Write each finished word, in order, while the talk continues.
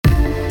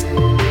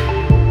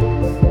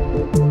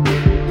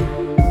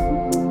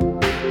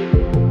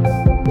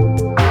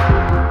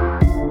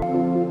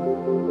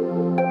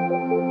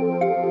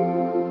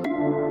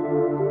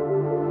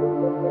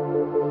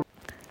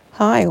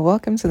Hi,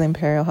 welcome to the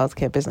Imperial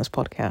Healthcare Business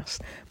Podcast.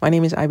 My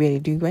name is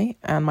Abieli Dugwe,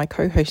 and my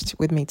co-host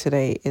with me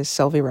today is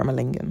Selvi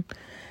Ramalingan.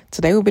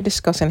 Today we'll be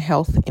discussing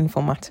health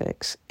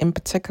informatics. In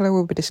particular,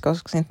 we'll be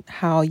discussing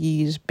how you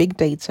use big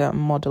data,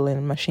 modeling,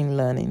 and machine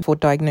learning for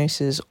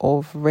diagnosis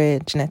of rare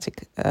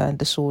genetic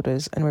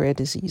disorders and rare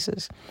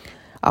diseases.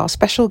 Our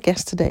special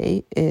guest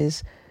today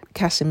is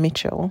Cassie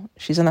Mitchell.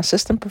 She's an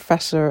assistant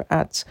professor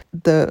at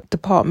the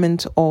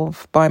Department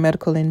of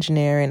Biomedical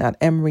Engineering at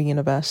Emory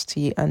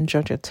University and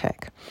Georgia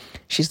Tech.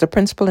 She's the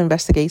principal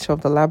investigator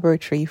of the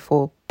Laboratory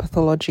for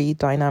Pathology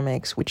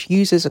Dynamics, which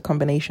uses a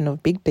combination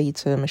of big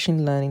data,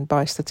 machine learning,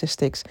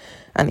 biostatistics,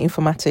 and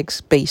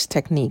informatics-based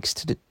techniques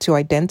to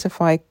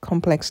identify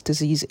complex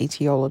disease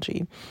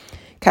etiology.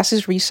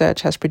 Cassie's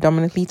research has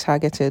predominantly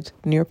targeted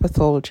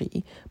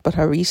neuropathology, but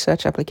her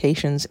research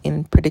applications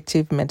in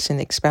predictive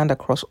medicine expand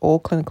across all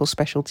clinical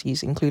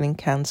specialties, including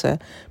cancer,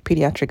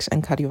 pediatrics,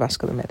 and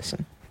cardiovascular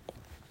medicine.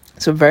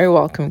 So very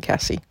welcome,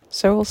 Cassie.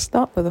 So we'll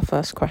start with the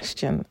first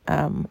question,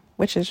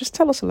 which is just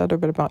tell us a little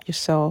bit about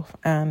yourself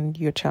and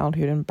your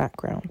childhood and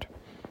background.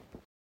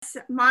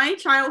 My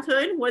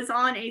childhood was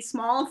on a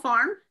small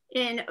farm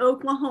in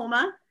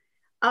Oklahoma,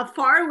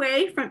 far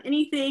away from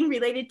anything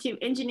related to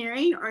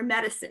engineering or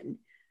medicine.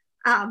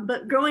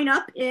 But growing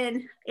up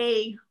in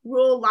a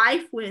rural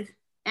life with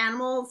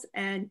animals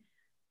and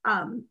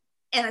in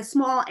a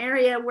small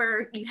area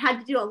where you had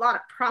to do a lot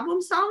of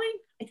problem solving,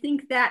 I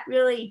think that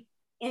really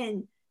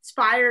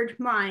inspired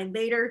my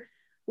later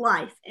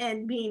life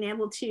and being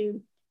able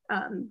to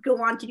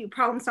go on to do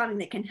problem solving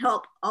that can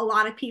help a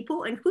lot of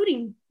people,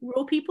 including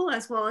rural people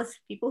as well as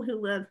people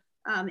who live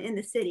in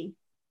the city.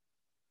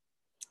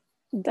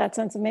 That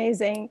sounds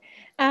amazing.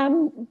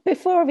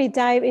 Before we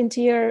dive into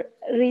your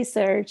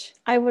research,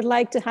 I would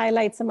like to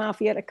highlight some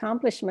of your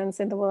accomplishments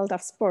in the world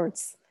of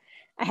sports.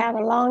 I have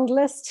a long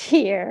list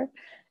here.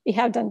 You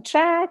have done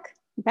track,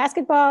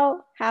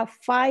 basketball, have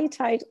 5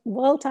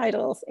 world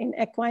titles in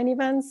equine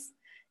events.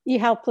 You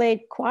have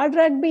played quad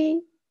rugby,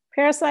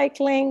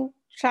 paracycling,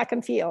 track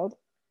and field,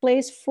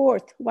 placed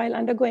 4th while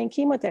undergoing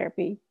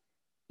chemotherapy.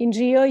 In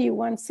Rio, you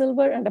won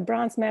silver and a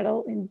bronze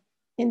medal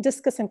in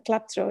discus and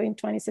club throw in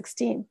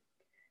 2016.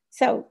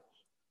 So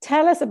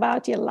tell us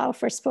about your love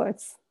for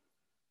sports.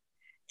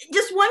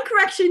 Just one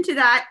correction to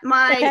that.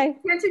 My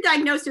cancer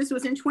diagnosis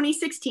was in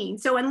 2016.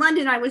 So in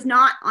London, I was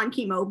not on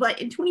chemo, but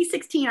in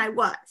 2016, I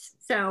was.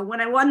 So when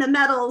I won the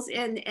medals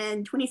in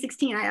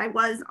 2016, I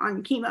was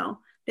on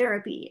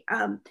chemotherapy.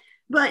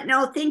 But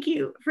no, thank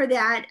you for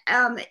that.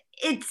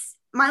 It's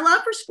my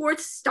love for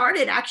sports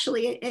started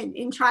actually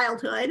in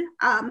childhood.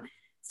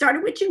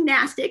 Started with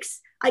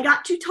gymnastics. I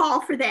got too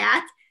tall for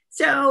that.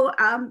 So,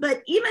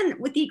 but even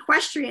with the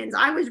equestrians,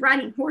 I was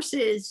riding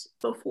horses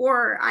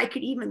before I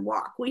could even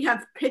walk. We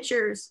have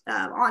pictures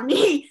on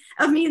me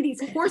of me and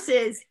these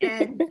horses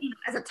and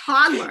as a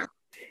toddler.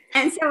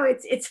 And so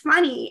it's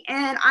funny.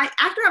 And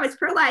after I was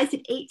paralyzed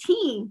at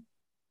 18,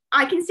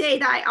 I can say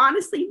that I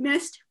honestly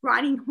missed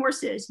riding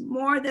horses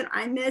more than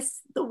I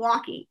missed the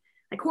walking.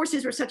 Like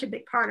horses were such a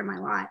big part of my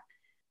life.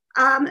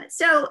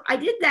 So I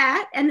did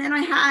that. And then I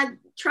had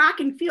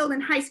track and field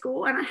in high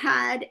school, and I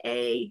had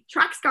a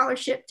track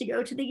scholarship to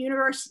go to the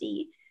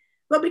university.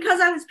 But because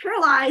I was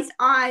paralyzed,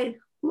 I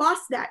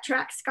lost that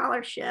track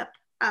scholarship.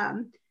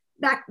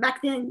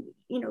 Back then,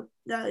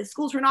 the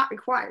schools were not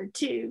required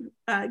to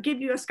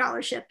give you a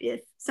scholarship if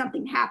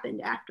something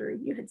happened after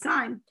you had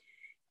signed.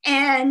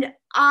 And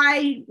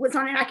I was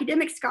on an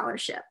academic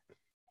scholarship.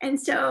 And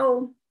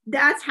so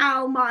that's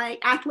how my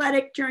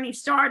athletic journey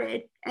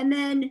started. And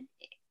then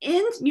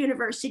in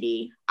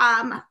university,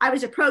 I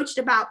was approached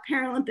about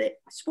Paralympic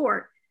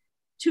sport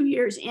 2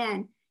 years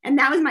in, and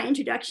that was my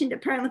introduction to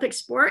Paralympic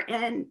sport.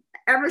 And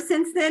ever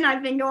since then,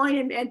 I've been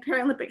going in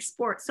Paralympic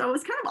sport. So I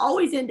was kind of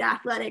always into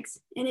athletics,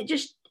 and it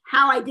just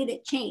how I did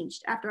it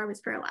changed after I was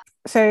paralyzed.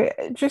 So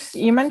just,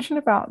 you mentioned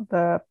about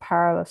the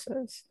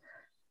paralysis.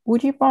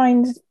 Would you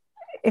mind,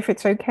 if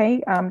it's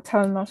okay,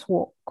 telling us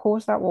what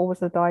caused that? What was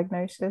the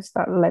diagnosis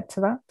that led to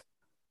that?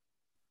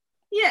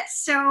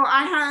 Yes, so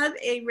I have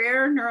a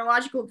rare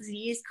neurological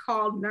disease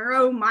called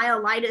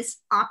neuromyelitis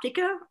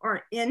optica,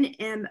 or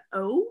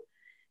NMO.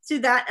 So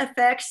that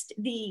affects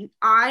the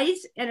eyes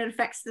and it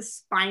affects the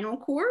spinal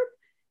cord.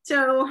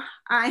 So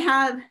I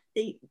have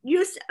the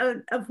use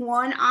of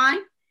one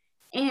eye,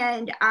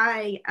 and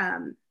I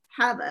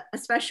have a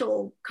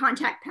special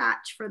contact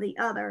patch for the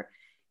other.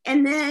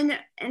 And then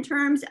in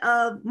terms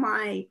of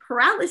my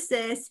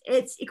paralysis,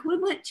 it's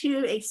equivalent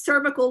to a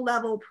cervical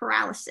level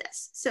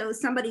paralysis. So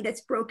somebody that's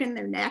broken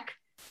their neck.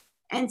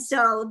 And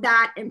so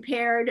that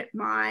impaired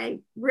my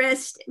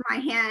wrist, my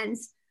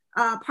hands,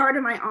 part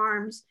of my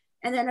arms.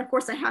 And then of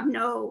course I have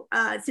no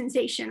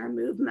sensation or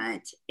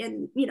movement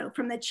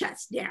from the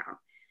chest down.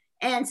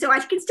 And so I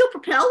can still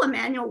propel a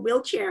manual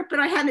wheelchair, but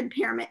I have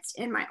impairments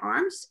in my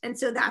arms. And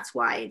so that's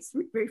why it's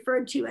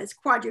referred to as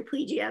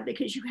quadriplegia,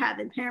 because you have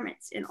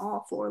impairments in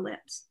all 4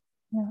 limbs.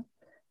 Yeah.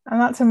 And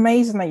that's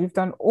amazing that you've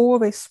done all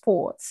these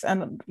sports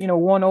and,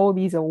 won all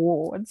these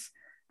awards.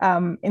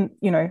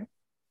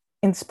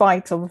 in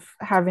spite of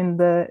having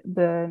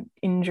the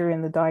injury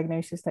and the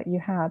diagnosis that you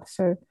had.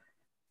 So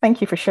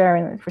thank you for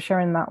sharing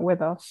that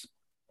with us.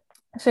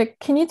 So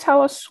can you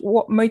tell us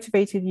what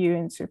motivated you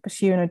into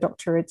pursuing a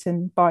doctorate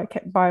in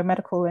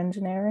biomedical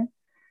engineering?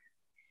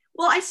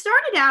 Well, I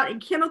started out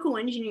in chemical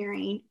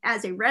engineering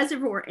as a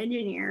reservoir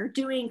engineer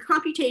doing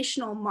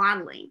computational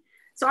modeling.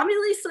 So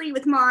obviously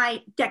with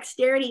my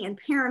dexterity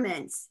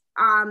impairments,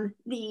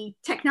 the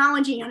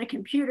technology on a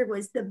computer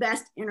was the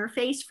best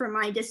interface for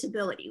my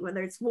disability,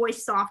 whether it's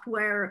voice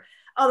software,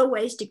 other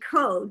ways to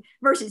code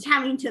versus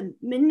having to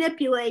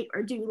manipulate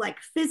or do like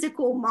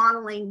physical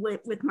modeling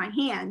with my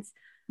hands.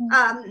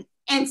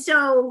 And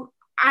so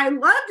I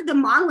loved the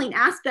modeling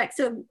aspects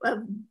of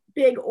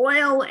big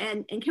oil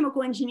and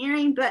chemical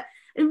engineering, but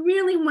I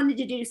really wanted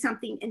to do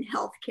something in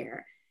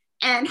healthcare.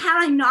 And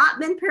had I not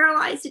been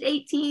paralyzed at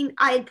 18,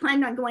 I had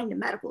planned on going to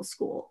medical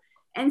school.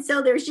 And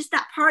so there's just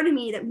that part of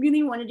me that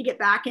really wanted to get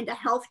back into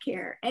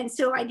healthcare. And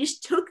so I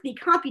just took the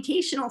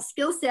computational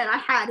skill set I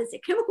had as a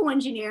chemical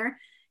engineer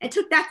and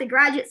took that to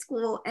graduate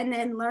school and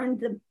then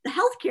learned the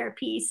healthcare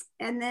piece.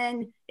 And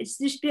then it's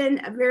just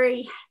been a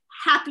very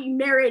happy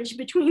marriage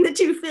between the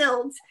two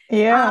fields.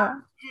 Yeah.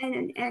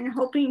 And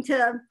hoping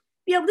to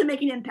be able to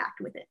make an impact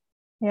with it.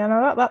 Yeah,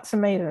 no, that's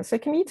amazing. So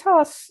can you tell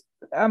us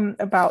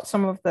about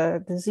some of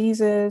the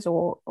diseases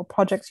or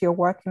projects you're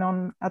working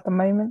on at the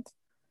moment?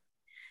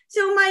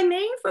 So my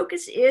main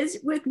focus is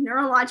with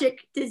neurologic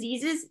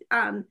diseases,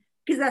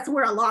 because that's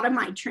where a lot of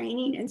my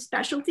training and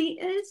specialty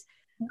is.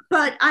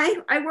 But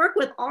I work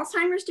with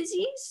Alzheimer's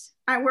disease.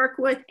 I work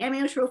with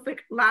amyotrophic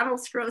lateral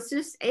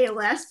sclerosis,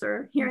 ALS,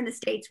 or here in the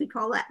States, we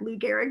call that Lou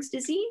Gehrig's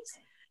disease.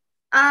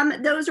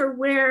 Those are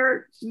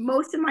where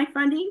most of my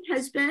funding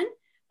has been,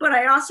 but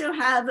I also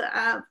have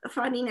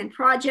funding and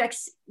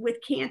projects with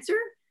cancer,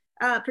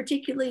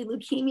 particularly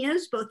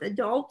leukemias, both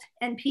adult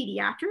and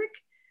pediatric.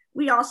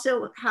 We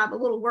also have a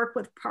little work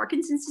with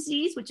Parkinson's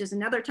disease, which is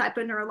another type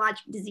of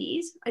neurologic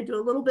disease. I do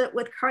a little bit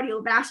with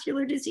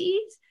cardiovascular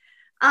disease.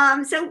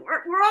 So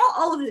we're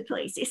all over the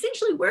place.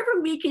 Essentially, wherever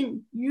we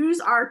can use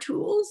our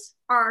tools,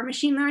 our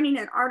machine learning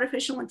and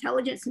artificial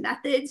intelligence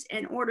methods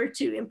in order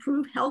to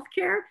improve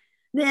healthcare,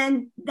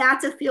 then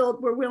that's a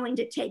field we're willing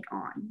to take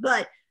on.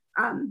 But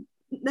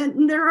the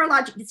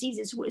neurologic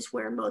diseases is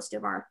where most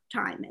of our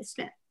time is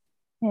spent.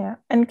 Yeah.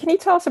 And can you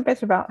tell us a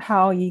bit about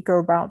how you go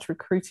about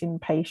recruiting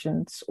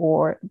patients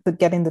or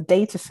getting the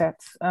data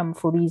sets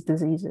for these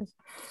diseases?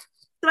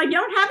 So I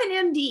don't have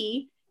an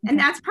MD. And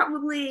that's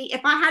probably,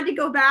 if I had to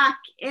go back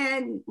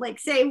and like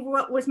say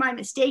what was my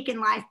mistake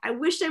in life, I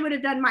wish I would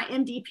have done my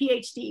MD,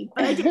 PhD,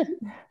 but I didn't.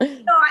 So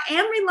I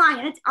am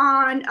reliant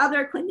on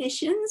other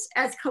clinicians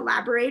as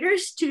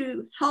collaborators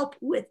to help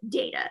with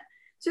data.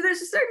 So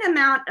there's a certain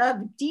amount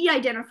of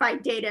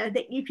de-identified data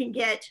that you can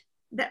get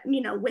that,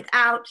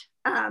 without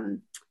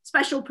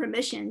special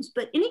permissions,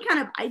 but any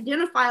kind of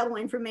identifiable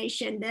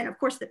information, then of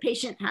course the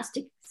patient has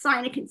to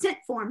sign a consent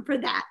form for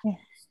that. Yeah.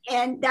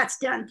 And that's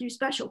done through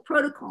special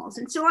protocols.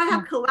 And so I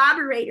have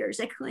collaborators,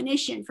 a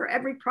clinician for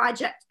every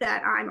project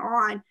that I'm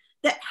on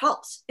that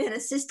helps in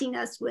assisting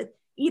us with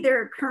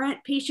either current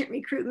patient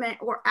recruitment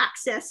or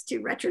access to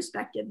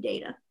retrospective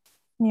data.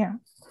 Yeah.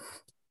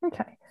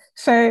 Okay.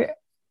 So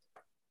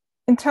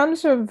in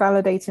terms of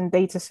validating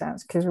data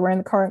sets, because we're in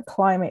the current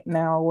climate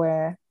now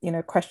where,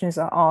 questions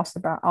are asked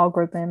about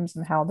algorithms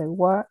and how they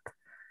work,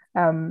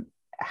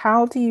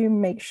 how do you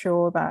make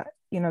sure that,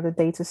 the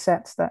data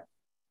sets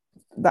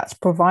that's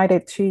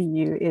provided to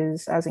you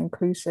is as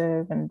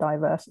inclusive and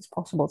diverse as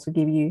possible to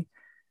give you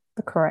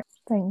the correct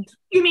things?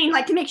 You mean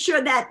like to make sure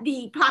that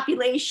the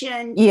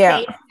population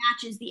data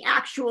matches the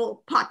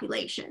actual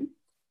population?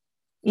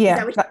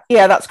 Yeah,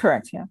 that's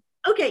correct. Yeah.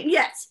 Okay,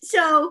 yes.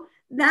 So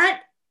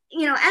that,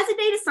 as a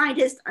data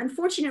scientist,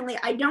 unfortunately,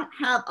 I don't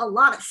have a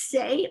lot of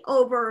say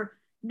over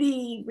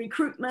the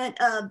recruitment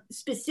of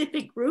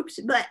specific groups,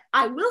 but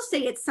I will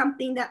say it's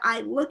something that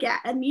I look at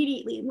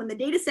immediately when the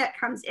data set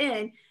comes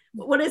in.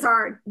 What is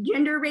our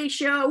gender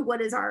ratio? What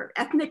is our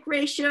ethnic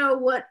ratio?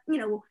 What,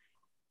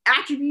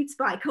 attributes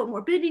by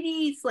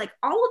comorbidities? Like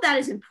all of that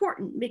is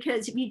important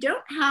because if you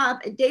don't have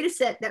a data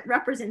set that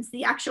represents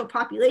the actual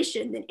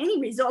population, then any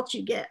results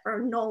you get are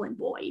null and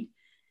void.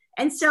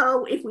 And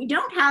so if we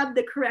don't have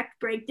the correct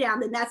breakdown,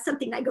 then that's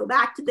something I go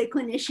back to the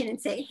clinician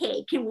and say,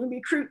 hey, can we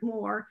recruit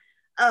more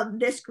of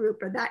this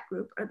group or that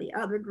group or the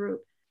other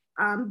group?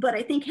 But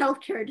I think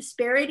healthcare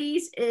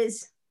disparities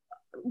is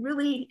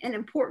really an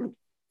important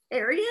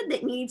area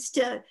that needs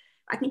to,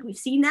 I think we've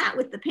seen that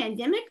with the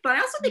pandemic, but I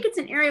also think it's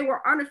an area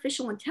where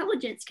artificial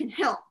intelligence can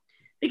help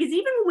because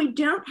even when we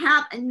don't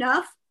have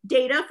enough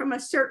data from a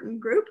certain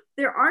group,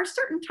 there are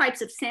certain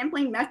types of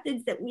sampling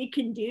methods that we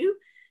can do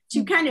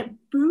to kind of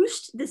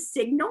boost the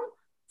signal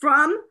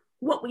from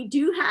what we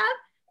do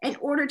have in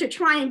order to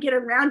try and get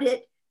around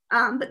it.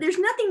 But there's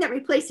nothing that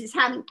replaces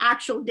having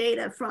actual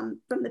data from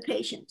the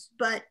patients,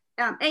 but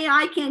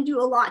AI can do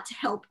a lot to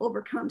help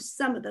overcome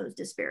some of those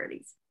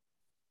disparities.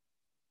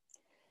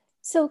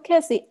 So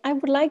Cassie, I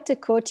would like to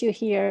quote you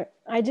here.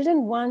 I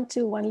didn't want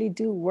to only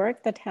do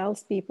work that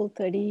helps people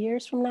 30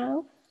 years from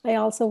now. I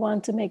also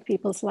want to make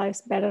people's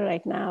lives better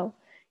right now.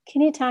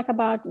 Can you talk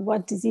about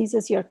what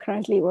diseases you're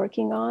currently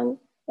working on,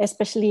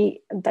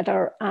 especially that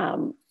are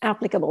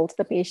applicable to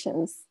the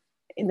patients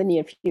in the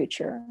near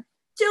future?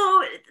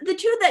 So the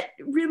two that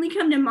really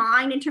come to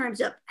mind in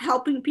terms of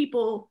helping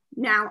people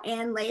now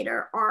and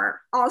later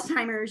are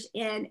Alzheimer's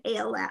and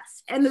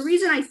ALS. And the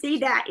reason I say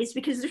that is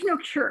because there's no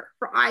cure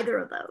for either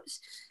of those.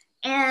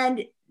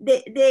 And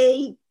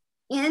they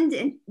end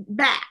in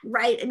bad,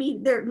 right? I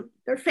mean,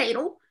 they're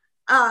fatal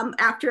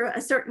after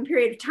a certain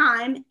period of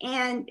time.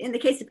 And in the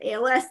case of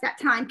ALS, that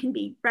time can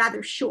be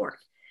rather short.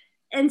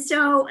 And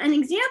so an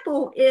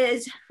example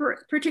is,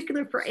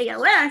 particular for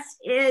ALS,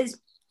 is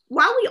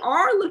while we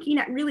are looking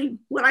at really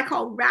what I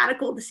call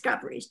radical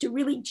discoveries to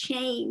really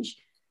change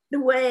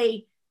the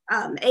way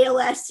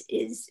ALS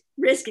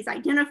risk is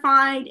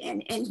identified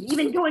and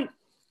even going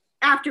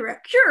after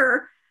a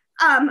cure,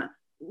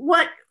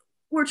 what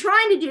we're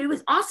trying to do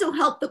is also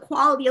help the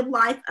quality of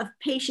life of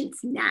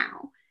patients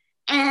now.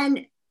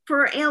 And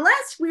for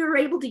ALS, we were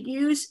able to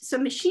use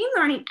some machine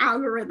learning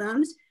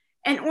algorithms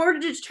in order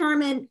to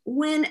determine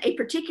when a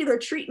particular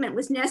treatment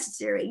was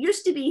necessary. It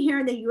used to be here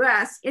in the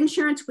US,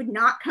 insurance would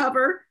not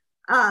cover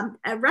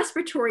a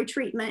respiratory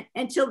treatment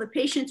until the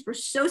patients were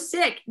so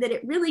sick that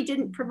it really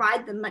didn't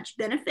provide them much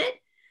benefit.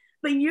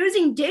 But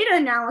using data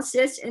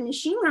analysis and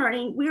machine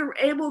learning, we were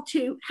able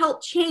to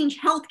help change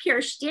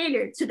healthcare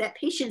standards so that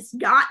patients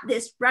got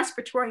this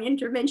respiratory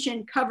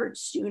intervention covered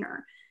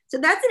sooner. So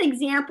that's an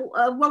example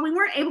of, while we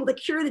weren't able to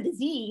cure the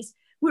disease,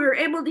 we were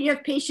able to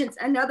give patients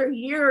another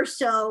year or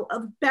so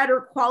of better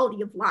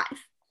quality of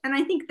life. And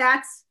I think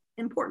that's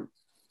important.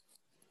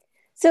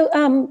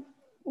 So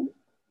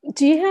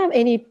do you have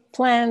any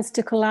plans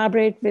to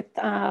collaborate with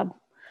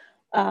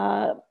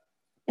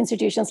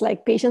institutions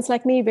like Patients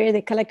Like Me, where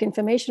they collect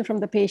information from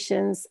the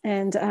patients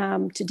and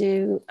to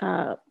do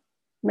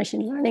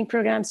machine learning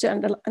programs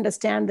to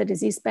understand the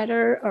disease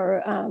better,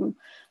 or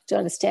to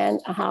understand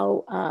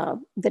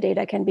how the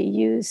data can be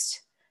used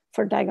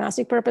for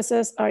diagnostic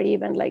purposes or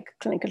even like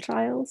clinical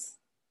trials?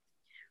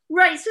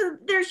 Right, so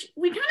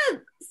we kind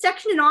of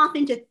section it off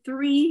into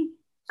three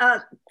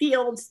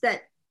fields.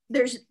 That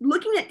there's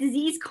looking at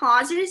disease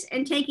causes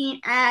and taking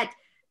at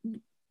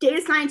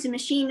data science and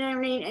machine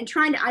learning and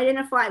trying to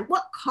identify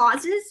what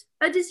causes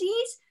a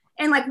disease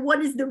and like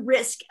what is the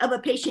risk of a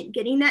patient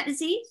getting that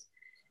disease.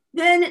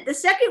 Then the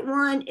second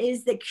one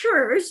is the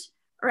cures,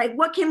 right?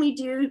 What can we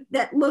do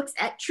that looks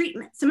at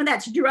treatment? Some of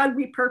that's drug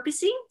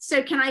repurposing.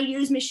 So can I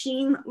use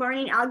machine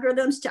learning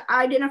algorithms to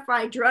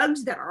identify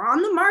drugs that are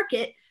on the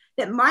market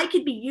that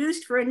could be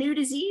used for a new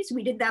disease?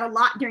 We did that a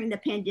lot during the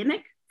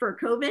pandemic for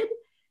COVID.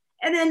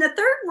 And then the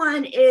third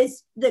one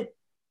is the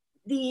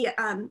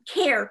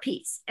care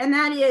piece. And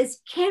that is,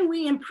 can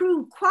we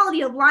improve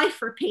quality of life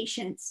for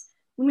patients?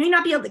 We may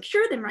not be able to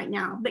cure them right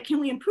now, but can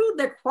we improve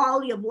their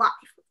quality of life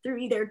through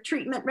either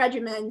treatment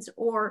regimens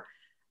or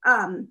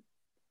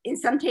in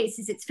some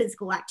cases it's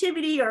physical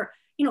activity, or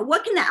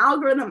what can the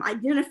algorithm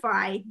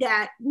identify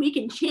that we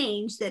can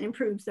change that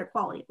improves their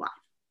quality of life?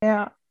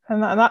 Yeah.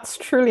 And that's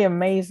truly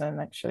amazing,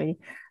 actually.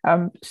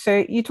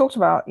 So you talked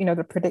about,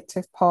 the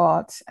predictive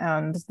part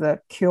and the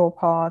cure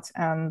part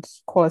and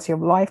quality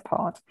of life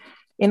part.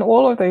 In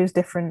all of those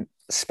different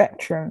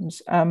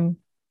spectrums,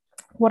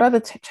 what are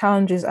the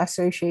challenges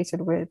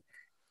associated with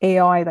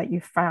AI that you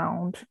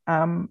found,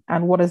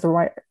 and what is the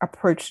right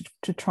approach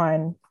to try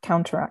and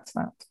counteract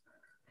that?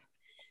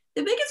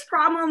 The biggest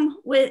problem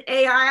with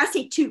AI, I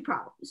see two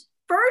problems.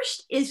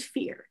 First is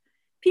fear.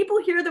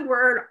 People hear the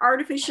word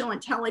artificial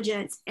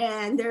intelligence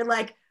and they're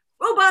like,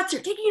 robots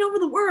are taking over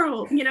the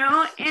world,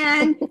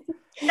 and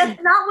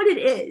that's not what it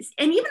is.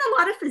 And even a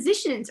lot of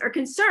physicians are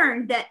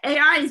concerned that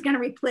AI is going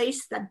to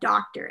replace the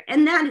doctor.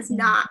 And that is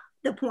not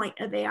the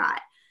point of AI.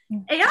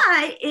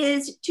 AI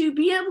is to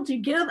be able to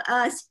give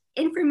us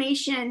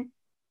information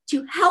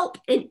to help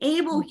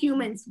enable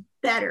humans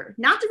better,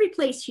 not to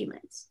replace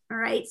humans. All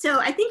right. So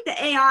I think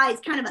the AI is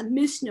kind of a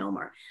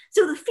misnomer.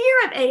 So the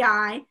fear of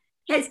AI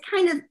has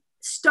kind of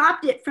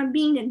stopped it from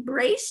being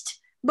embraced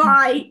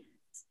by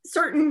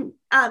certain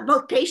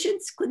both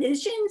patients,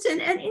 clinicians,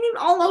 and even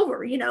all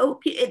over,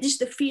 just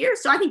the fear.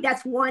 So I think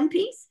that's one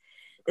piece.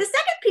 The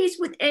second piece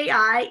with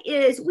AI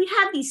is we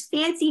have these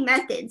fancy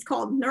methods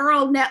called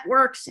neural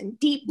networks and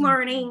deep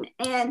learning,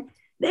 and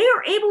they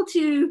are able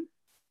to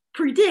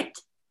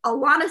predict a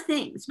lot of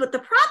things. But the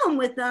problem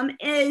with them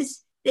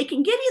is they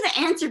can give you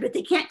the answer, but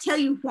they can't tell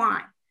you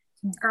why.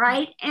 All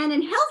right. And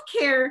in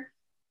healthcare,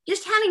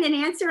 just having an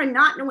answer and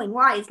not knowing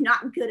why is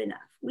not good enough.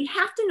 We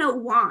have to know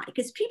why,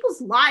 because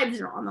people's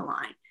lives are on the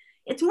line.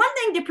 It's one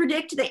thing to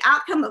predict the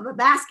outcome of a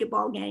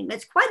basketball game.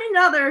 It's quite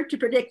another to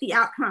predict the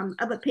outcome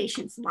of a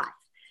patient's life.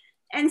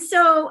 And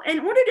so in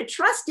order to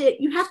trust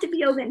it, you have to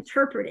be able to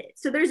interpret it.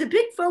 So there's a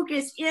big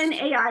focus in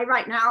AI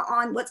right now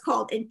on what's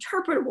called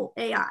interpretable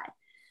AI.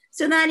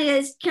 So that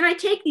is, can I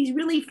take these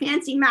really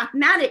fancy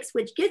mathematics,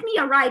 which give me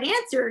a right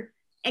answer,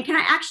 and can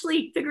I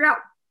actually figure out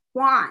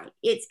why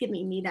it's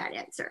giving me that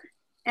answer?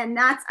 And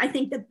that's, I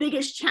think, the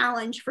biggest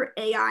challenge for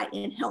AI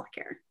in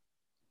healthcare.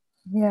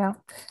 Yeah.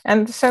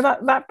 And so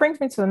that brings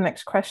me to the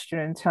next question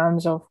in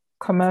terms of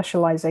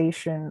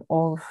commercialization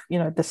of,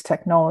 this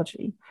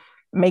technology,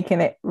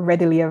 making it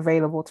readily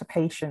available to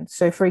patients.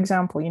 So for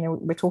example,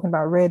 we're talking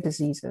about rare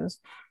diseases.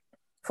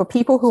 For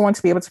people who want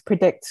to be able to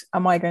predict,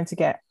 am I going to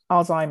get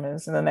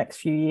Alzheimer's in the next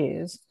few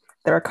years?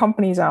 There are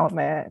companies out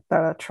there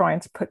that are trying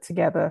to put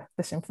together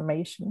this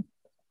information.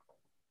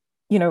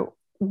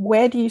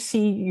 Where do you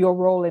see your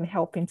role in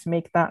helping to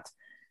make that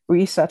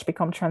research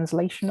become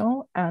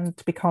translational and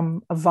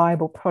become a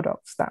viable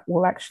product that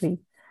will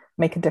actually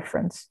make a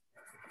difference?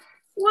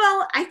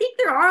 Well, I think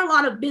there are a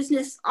lot of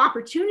business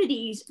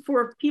opportunities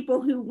for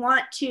people who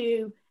want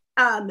to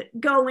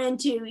go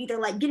into either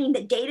like getting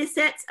the data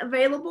sets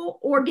available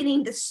or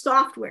getting the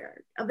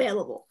software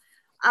available.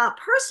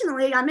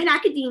 Personally, I'm in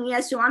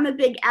academia, so I'm a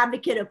big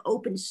advocate of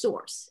open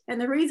source. And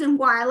the reason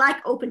why I like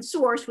open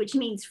source, which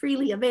means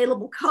freely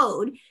available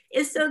code,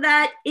 is so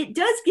that it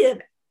does give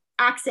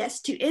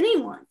access to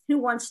anyone who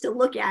wants to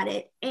look at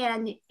it.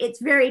 And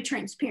it's very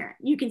transparent.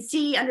 You can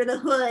see under the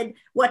hood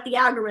what the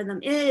algorithm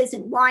is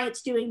and why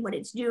it's doing what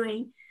it's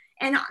doing.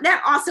 And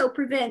that also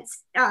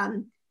prevents,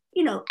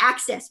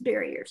 access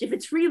barriers. If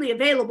it's freely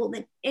available,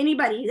 then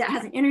anybody that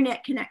has an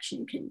internet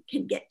connection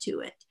can get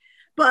to it.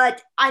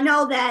 But I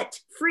know that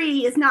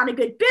free is not a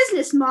good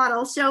business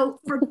model. So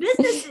for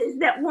businesses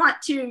that want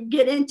to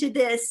get into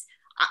this,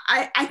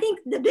 I think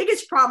the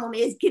biggest problem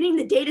is getting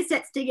the data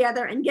sets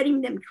together and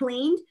getting them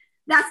cleaned.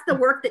 That's the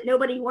work that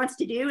nobody wants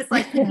to do. It's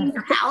like cleaning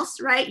your house,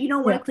 right? You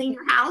don't want to clean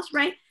your house,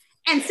 right?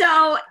 And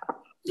so,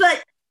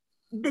 but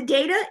the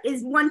data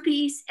is one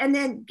piece, and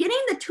then getting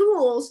the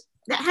tools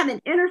that have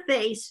an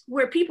interface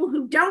where people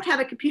who don't have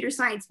a computer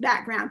science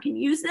background can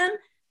use them,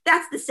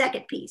 that's the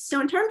second piece.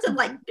 So in terms of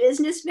like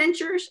business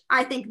ventures,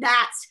 I think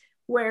that's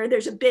where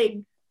there's a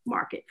big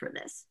market for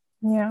this.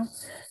 Yeah.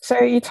 So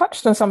you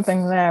touched on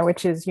something there,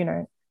 which is,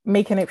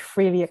 making it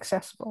freely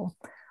accessible.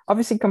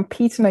 Obviously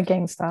competing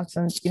against that,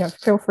 and,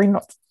 feel free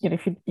not,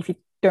 if you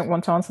don't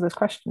want to answer this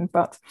question,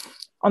 but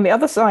on the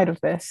other side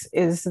of this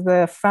is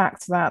the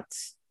fact that,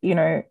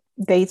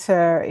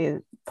 data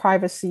is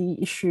privacy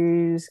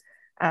issues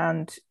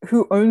and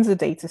who owns the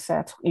data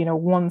set,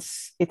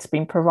 once it's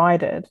been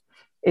provided.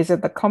 Is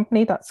it the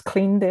company that's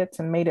cleaned it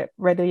and made it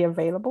readily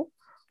available?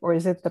 Or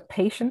is it the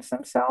patients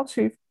themselves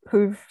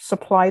who've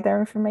supplied their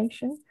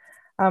information?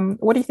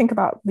 What do you think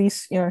about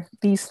these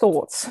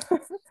thoughts?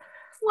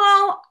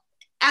 Well,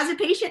 as a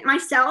patient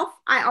myself,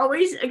 I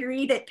always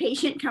agree that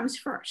patient comes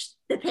first.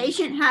 The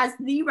patient has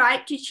the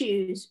right to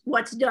choose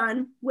what's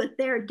done with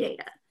their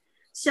data.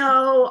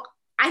 So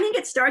I think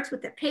it starts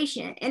with the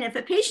patient. And if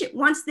a patient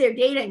wants their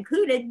data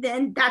included,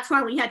 then that's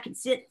why we have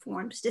consent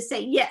forms to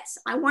say, yes,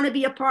 I want to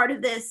be a part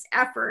of this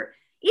effort,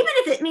 even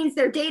if it means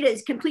their data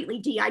is completely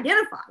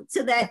de-identified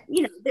so that,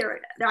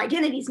 their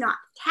identity is not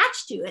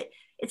attached to it.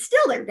 It's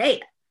still their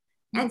data.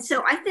 And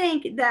so I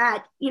think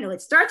that,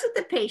 it starts with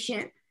the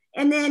patient,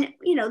 and then,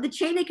 the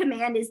chain of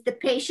command is the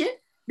patient,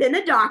 then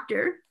the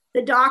doctor,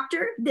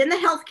 then the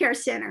healthcare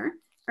center.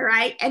 All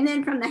right. And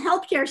then from the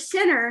healthcare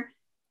center,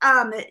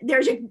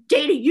 there's a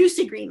data use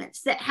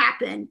agreements that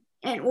happen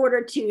in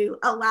order to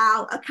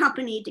allow a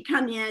company to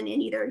come in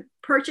and either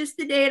purchase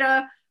the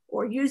data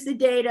or use the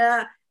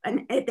data.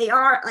 And if they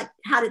are, like,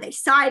 how do they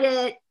cite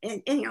it?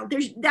 And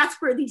that's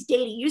where these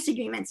data use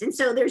agreements. And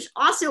so there's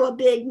also a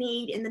big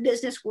need in the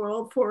business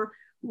world for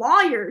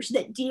lawyers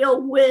that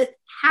deal with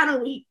how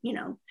do we,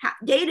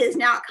 data is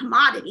now a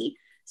commodity.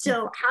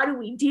 So how do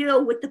we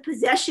deal with the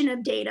possession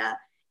of data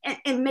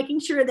and making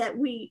sure that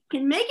we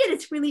can make it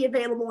as freely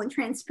available and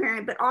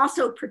transparent, but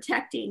also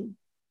protecting,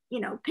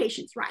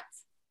 patients'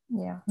 rights.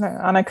 Yeah, no,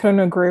 and I couldn't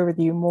agree with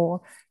you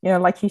more.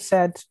 Like you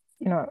said,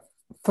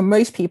 for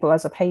most people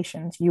as a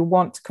patient, you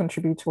want to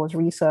contribute towards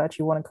research,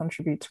 you want to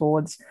contribute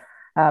towards,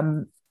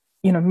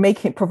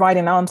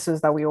 providing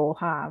answers that we all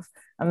have.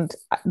 And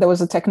there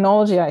was a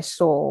technology I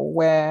saw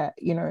where,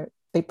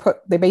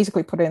 they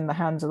basically put it in the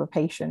hands of the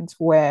patient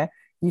where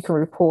you can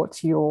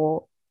report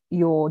your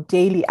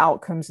daily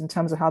outcomes in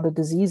terms of how the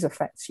disease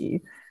affects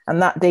you.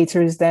 And that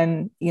data is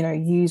then,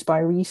 used by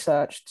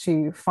research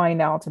to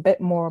find out a bit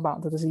more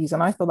about the disease.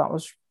 And I thought that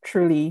was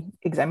truly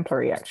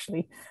exemplary,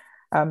 actually.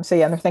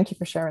 Thank you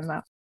for sharing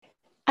that.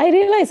 I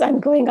realize I'm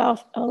going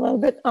off a little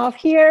bit off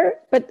here,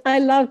 but I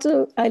love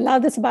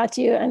this about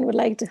you and would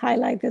like to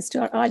highlight this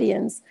to our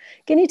audience.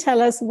 Can you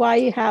tell us why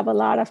you have a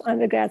lot of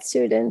undergrad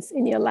students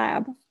in your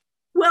lab?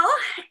 Well,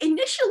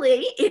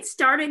 initially it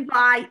started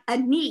by a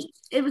need.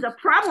 It was a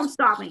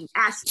problem-solving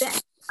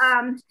aspect.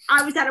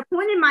 I was at a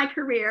point in my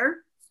career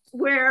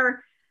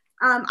where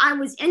I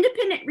was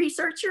independent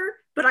researcher,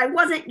 but I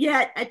wasn't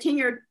yet a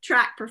tenured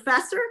track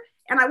professor,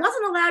 and I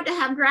wasn't allowed to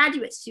have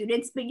graduate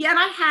students, but yet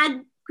I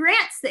had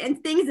grants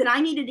and things that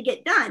I needed to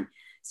get done.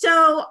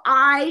 So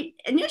I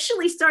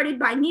initially started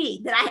by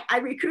need, that I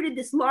recruited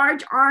this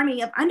large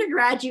army of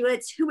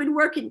undergraduates who would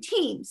work in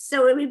teams.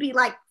 So it would be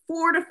like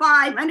 4 to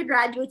 5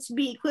 undergraduates would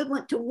be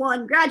equivalent to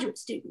 1 graduate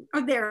student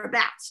or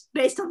thereabouts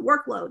based on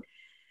workload.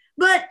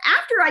 But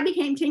after I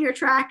became tenure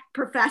track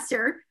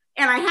professor,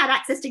 and I had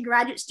access to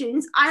graduate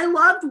students, I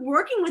loved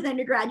working with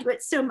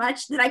undergraduates so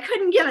much that I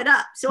couldn't give it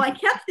up. So I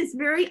kept this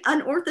very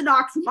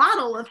unorthodox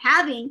model of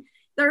having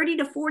 30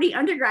 to 40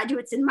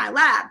 undergraduates in my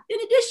lab, in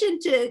addition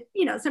to,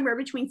 somewhere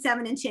between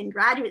 7 and 10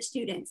 graduate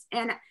students.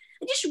 And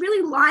I just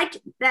really liked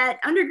that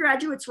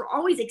undergraduates were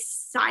always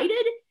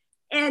excited,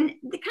 and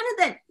the kind of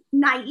that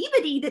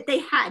naivety that they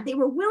had. They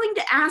were willing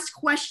to ask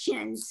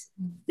questions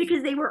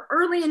because they were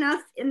early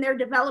enough in their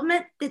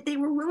development that they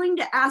were willing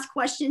to ask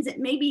questions that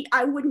maybe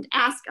I wouldn't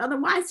ask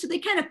otherwise. So they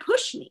kind of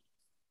pushed me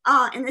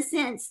in the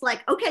sense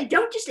like, okay,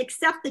 don't just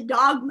accept the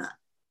dogma.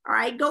 All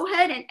right, go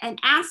ahead and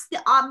ask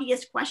the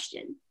obvious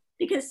question,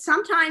 because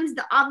sometimes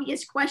the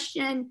obvious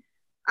question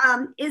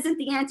isn't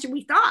the answer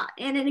we thought.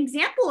 And an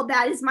example of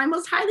that is my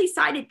most highly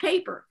cited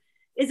paper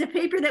is a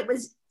paper that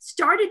was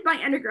started by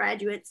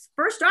undergraduates,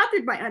 first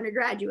authored by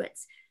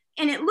undergraduates,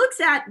 and it looks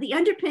at the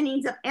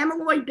underpinnings of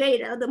amyloid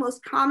beta, the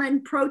most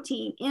common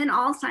protein in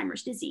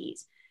Alzheimer's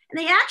disease. And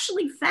they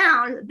actually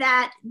found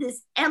that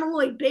this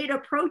amyloid beta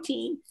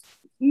protein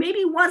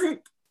maybe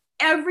wasn't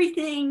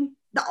everything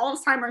the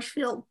Alzheimer's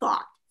field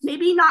thought.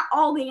 Maybe not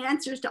all the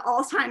answers to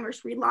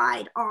Alzheimer's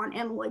relied on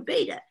amyloid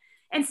beta.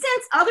 And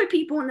since other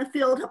people in the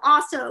field have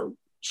also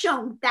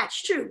shown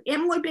that's true,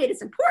 amyloid beta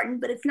is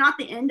important, but it's not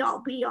the end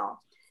all be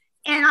all.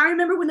 And I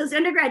remember when those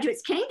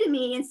undergraduates came to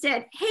me and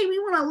said, hey, we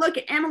want to look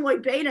at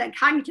amyloid beta and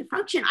cognitive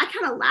function, I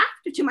kind of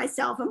laughed to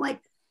myself. I'm like,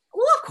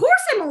 well, of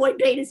course amyloid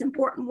beta is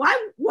important. Why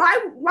would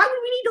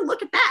we need to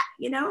look at that,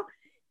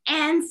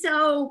 And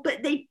so,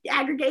 but they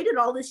aggregated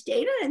all this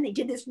data and they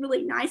did this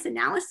really nice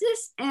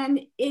analysis.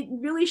 And it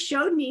really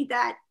showed me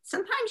that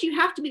sometimes you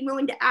have to be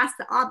willing to ask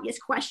the obvious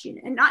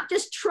question and not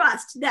just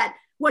trust that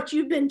what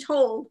you've been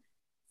told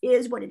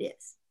is what it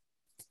is.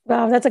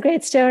 Wow, that's a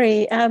great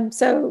story.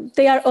 So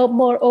they are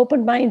more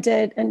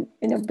open-minded, and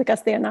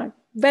because they are not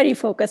very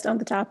focused on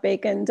the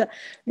topic, and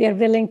they are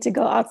willing to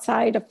go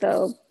outside of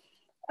the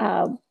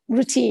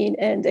routine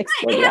and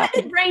explore. They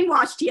haven't been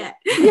brainwashed yet.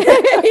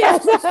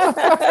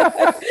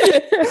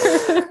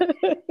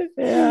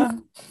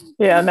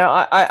 Yeah. No,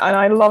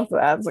 I love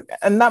that,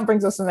 and that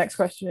brings us to the next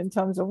question in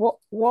terms of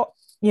what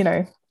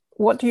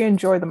do you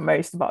enjoy the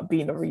most about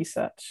being a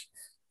research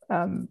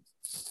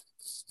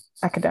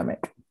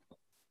academic?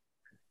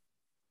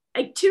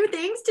 Like two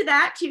things to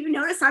that. You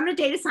notice I'm a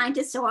data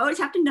scientist, so I always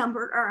have to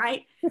number it. All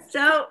right.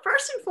 So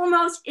first and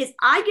foremost is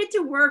I get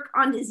to work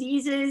on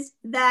diseases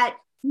that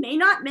may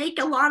not make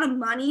a lot of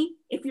money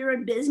if you're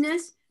in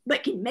business,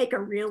 but can make a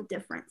real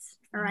difference.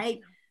 All right.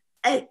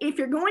 If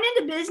you're going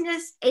into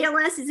business,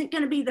 ALS isn't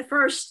going to be the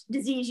first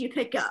disease you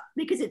pick up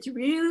because it's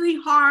really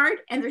hard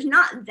and there's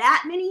not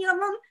that many of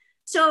them.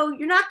 So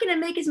you're not going to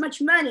make as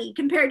much money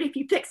compared to if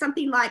you pick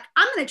something like,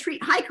 I'm going to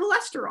treat high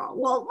cholesterol.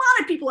 Well, a lot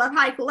of people have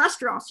high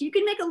cholesterol, so you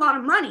can make a lot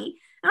of money.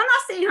 And I'm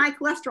not saying high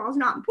cholesterol is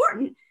not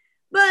important,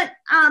 but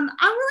I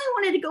really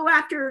wanted to go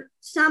after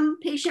some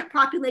patient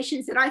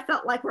populations that I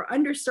felt like were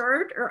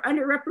underserved or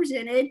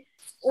underrepresented,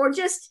 or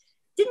just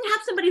didn't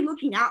have somebody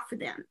looking out for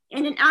them.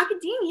 And in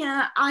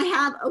academia, I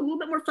have a little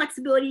bit more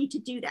flexibility to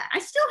do that. I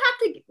still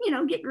have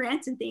to, get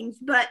grants and things,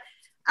 but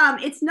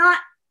it's not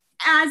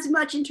as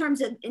much in terms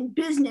of in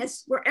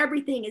business where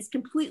everything is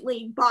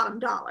completely bottom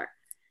dollar.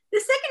 The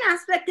second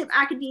aspect of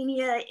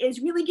academia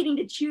is really getting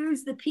to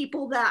choose the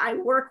people that I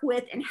work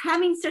with and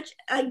having such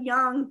a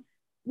young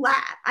lab.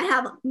 I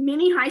have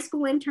many high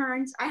school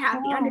interns, I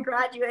have the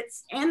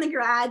undergraduates and the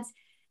grads,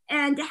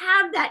 and to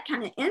have that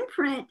kind of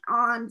imprint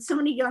on so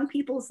many young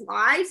people's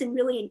lives and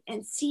really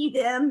and see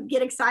them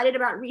get excited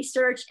about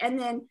research. And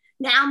then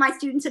now my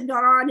students have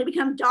gone on to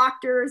become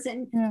doctors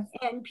and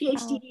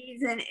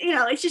PhDs. And,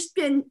 it's just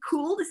been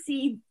cool to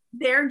see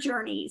their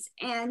journeys.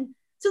 And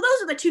so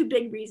those are the two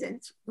big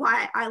reasons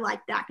why I like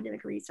the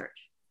academic research.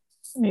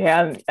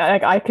 Yeah,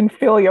 I can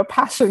feel your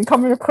passion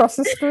coming across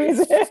the screen.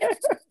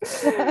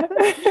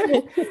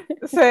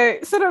 So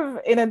sort of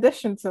in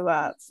addition to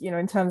that,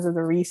 in terms of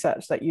the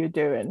research that you're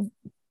doing,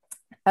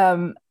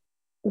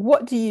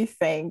 what do you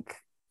think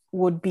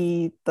would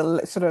be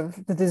the sort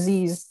of the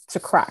disease to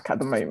crack at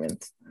the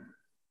moment?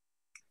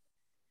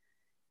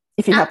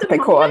 If you had to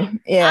pick one.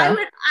 Yeah.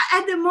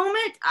 At the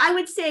moment, I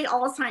would say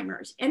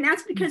Alzheimer's. And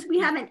that's because we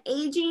have an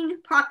aging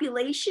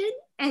population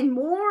and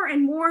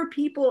more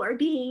people are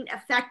being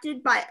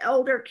affected by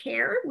elder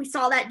care. We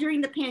saw that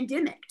during the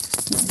pandemic.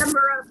 The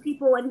number of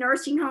people in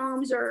nursing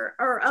homes or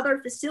other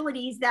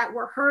facilities that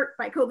were hurt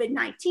by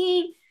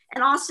COVID-19,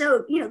 and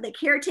also, the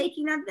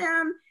caretaking of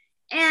them.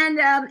 And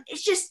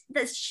it's just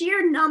the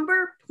sheer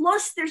number,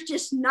 plus there's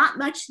just not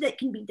much that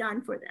can be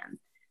done for them.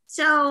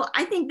 So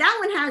I think that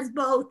one has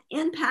both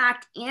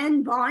impact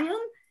and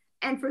volume.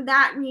 And for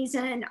that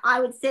reason,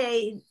 I would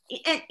say,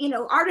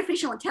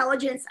 artificial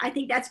intelligence, I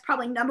think that's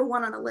probably number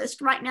one on the list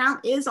right now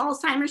is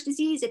Alzheimer's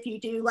disease. If you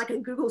do like a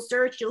Google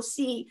search, you'll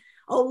see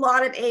a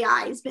lot of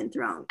AI has been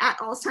thrown at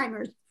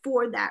Alzheimer's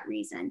for that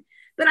reason.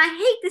 But I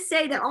hate to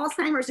say that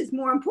Alzheimer's is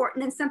more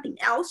important than something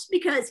else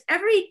because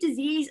every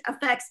disease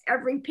affects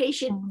every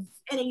patient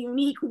in a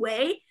unique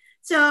way.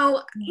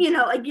 So,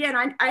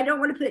 again, I don't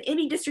want to put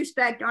any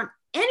disrespect on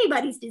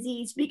anybody's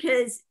disease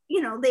because,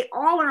 they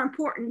all are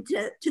important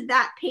to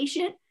that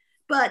patient.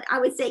 But I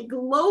would say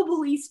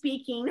globally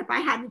speaking, if I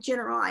had to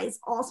generalize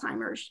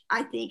Alzheimer's,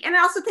 I think, and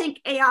I also think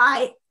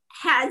AI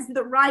has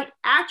the right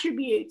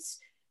attributes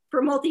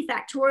for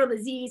multifactorial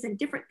disease and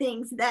different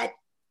things that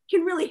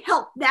can really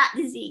help that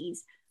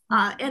disease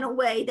in a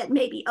way that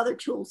maybe other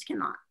tools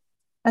cannot.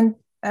 And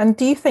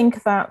do you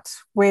think that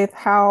with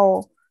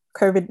how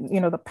COVID,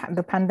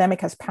 the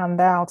pandemic has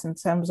panned out in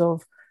terms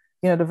of,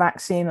 the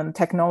vaccine and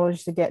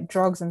technology to get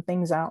drugs and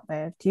things out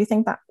there, do you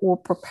think that will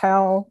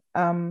propel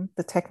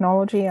the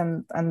technology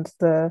and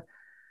the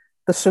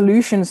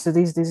solutions to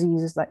these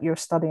diseases that you're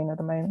studying at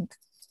the moment?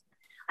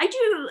 I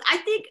do. I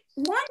think,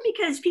 one,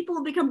 because people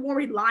have become more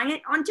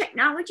reliant on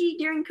technology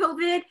during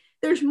COVID,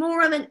 there's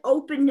more of an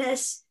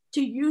openness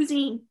to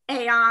using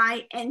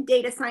AI and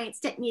data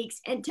science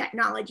techniques and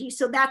technology.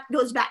 So that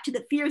goes back to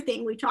the fear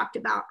thing we talked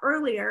about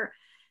earlier.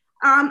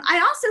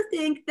 I also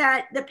think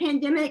that the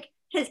pandemic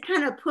has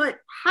kind of put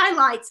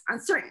highlights on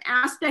certain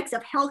aspects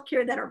of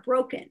healthcare that are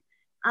broken,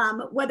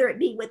 whether it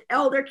be with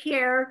elder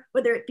care,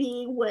 whether it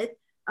be with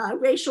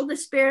racial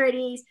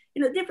disparities,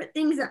 different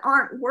things that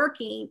aren't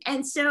working.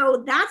 And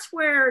so that's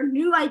where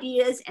new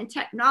ideas and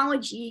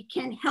technology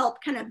can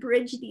help kind of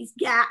bridge these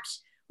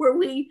gaps where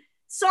we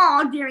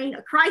saw during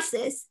a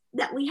crisis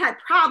that we had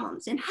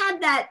problems, and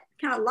had that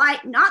kind of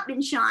light not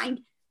been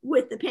shined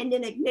with the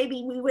pandemic,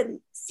 maybe we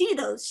wouldn't see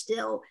those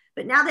still.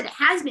 But now that it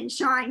has been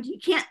shined, you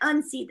can't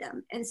unsee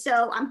them. And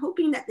so I'm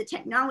hoping that the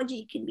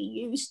technology can be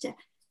used to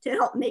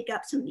help make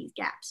up some of these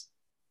gaps.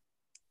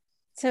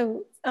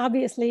 So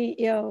obviously,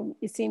 you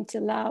seem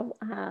to love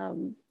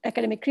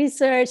academic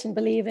research and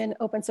believe in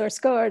open source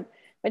code.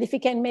 But if you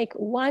can make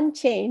one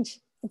change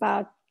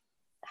about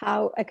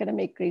how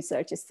academic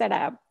research is set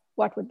up,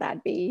 what would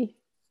that be?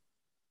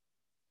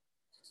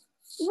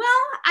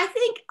 Well, I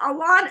think a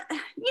lot,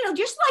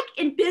 just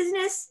like in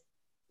business,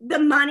 the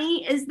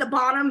money is the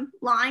bottom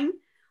line.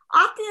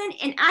 Often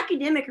in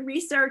academic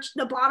research,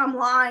 the bottom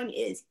line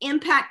is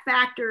impact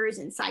factors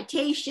and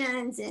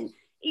citations. And,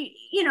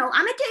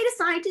 I'm a data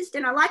scientist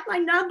and I like my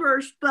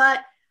numbers, but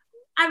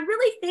I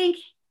really think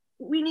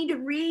we need to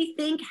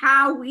rethink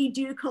how we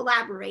do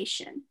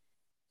collaboration.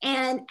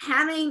 And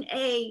having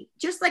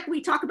just like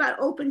we talk about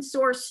open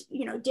source,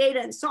 data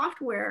and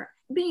software,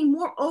 being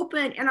more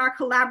open in our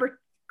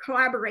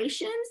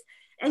collaborations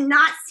and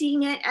not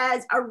seeing it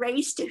as a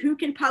race to who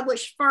can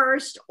publish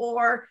first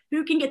or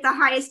who can get the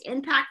highest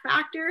impact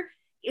factor.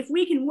 If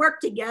we can work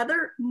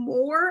together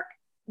more,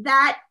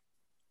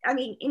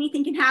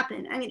 anything can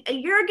happen. A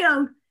year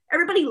ago,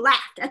 everybody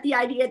laughed at the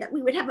idea that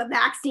we would have a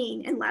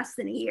vaccine in less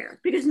than a year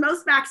because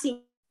most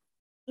vaccines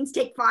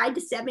take 5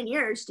 to 7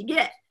 years to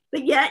get.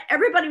 But yet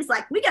everybody was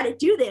like, we got to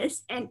do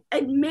this. And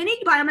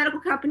many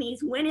biomedical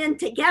companies went in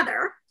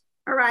together,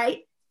 all right,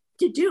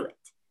 to do it.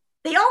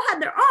 They all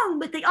had their own,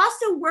 but they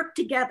also worked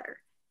together.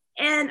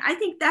 And I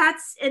think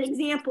that's an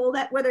example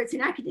that whether it's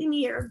in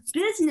academia or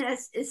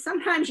business is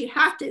sometimes you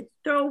have to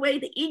throw away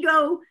the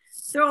ego,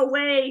 throw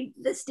away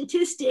the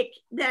statistic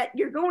that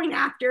you're going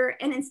after,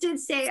 and instead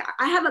say,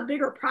 I have a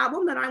bigger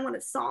problem that I want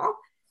to solve.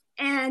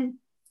 And,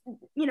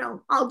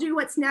 I'll do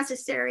what's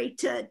necessary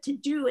to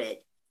do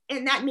it.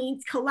 And that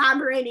means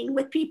collaborating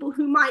with people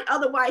who might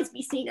otherwise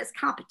be seen as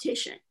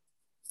competition.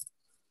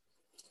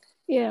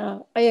 Yeah,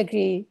 I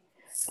agree.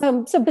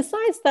 So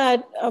besides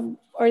that,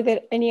 are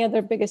there any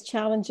other biggest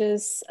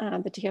challenges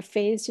that you have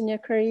faced in your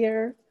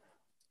career?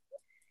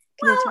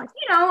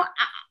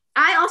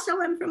 I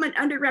also am from an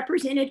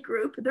underrepresented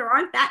group. There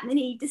aren't that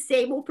many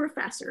disabled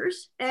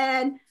professors.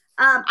 And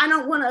I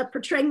don't want to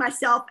portray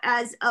myself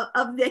as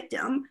a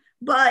victim,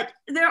 but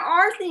there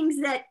are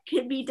things that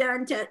can be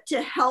done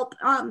to help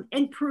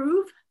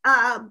improve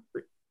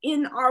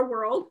in our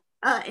world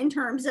in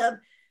terms of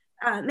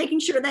making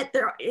sure that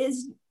there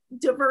is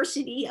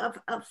diversity of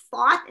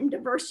thought and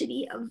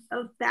diversity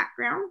of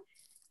background.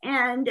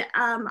 And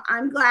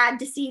I'm glad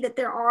to see that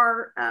there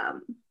are,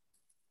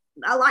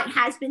 a light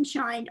has been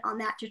shined on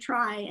that to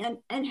try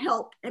and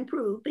help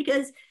improve.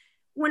 Because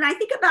when I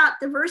think about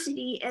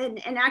diversity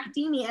in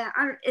academia,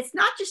 it's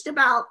not just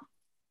about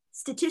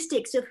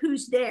statistics of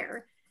who's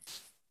there.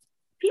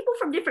 People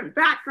from different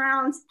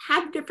backgrounds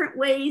have different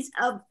ways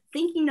of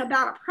thinking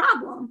about a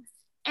problem.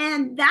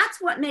 And that's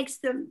what makes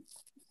them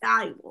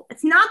valuable.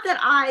 It's not that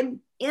I'm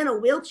in a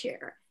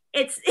wheelchair.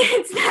 It's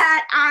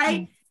that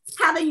I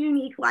have a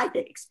unique life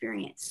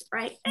experience,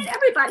 right? And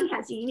everybody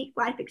has a unique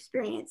life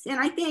experience. And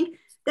I think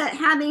that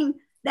having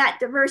that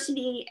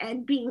diversity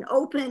and being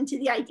open to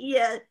the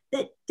idea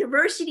that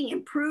diversity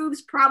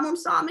improves problem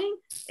solving,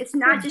 it's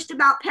not just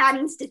about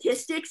padding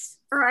statistics,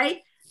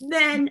 right?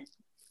 Then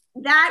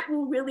that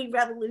will really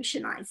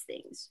revolutionize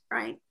things,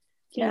 right?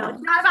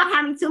 It's not about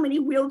having so many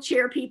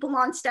wheelchair people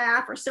on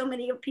staff or so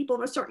many people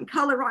of a certain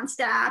color on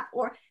staff,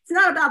 or it's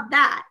not about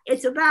that.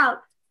 It's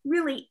about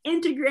really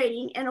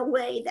integrating in a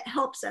way that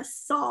helps us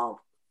solve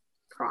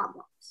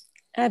problems.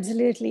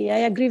 Absolutely. I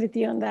agree with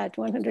you on that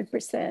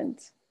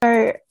 100%.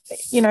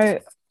 So,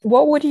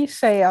 what would you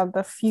say are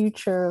the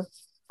future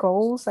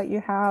goals that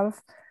you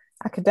have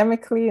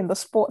academically in the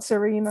sports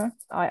arena?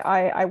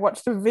 I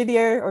watched a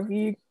video of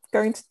you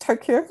going to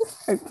Tokyo,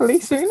 hopefully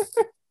soon.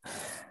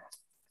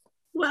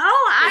 Well,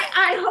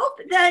 I hope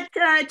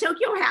that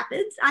Tokyo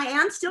happens. I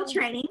am still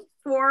training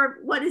for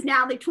what is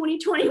now the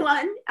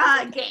 2021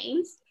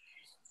 games.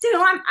 So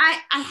I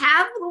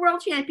have the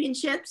World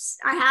Championships.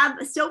 I have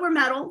a silver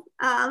medal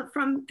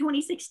from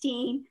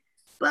 2016,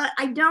 but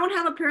I don't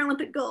have a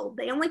Paralympic gold.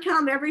 They only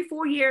come every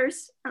 4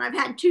 years, and I've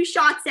had 2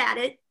 shots at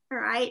it. All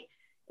right.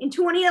 In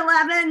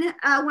 2011,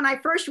 when I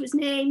first was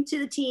named to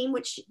the team,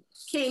 which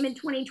came in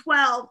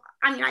 2012,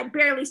 I mean, I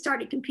barely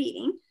started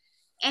competing.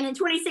 And in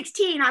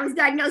 2016, I was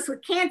diagnosed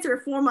with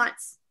cancer 4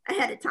 months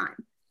ahead of time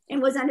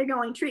and was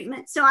undergoing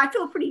treatment. So I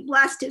feel pretty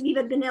blessed to have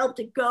even been able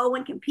to go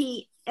and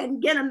compete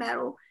and get a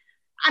medal.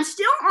 I'm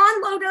still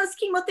on low dose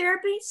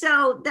chemotherapy,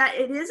 so that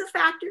it is a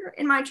factor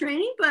in my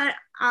training, but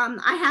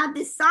I have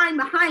this sign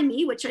behind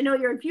me, which I know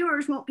your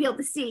viewers won't be able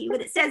to see,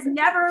 but it says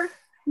never,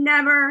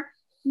 never,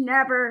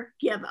 never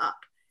give up.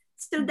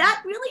 So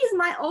that really is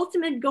my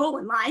ultimate goal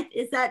in life,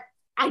 is that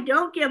I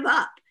don't give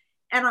up,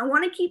 and I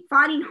want to keep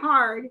fighting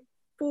hard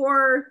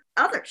for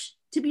others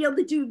to be able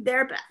to do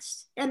their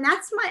best. And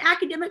that's my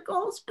academic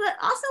goals, but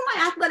also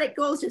my athletic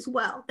goals as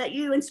well, that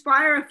you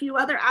inspire a few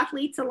other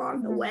athletes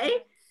along the way,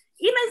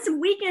 even some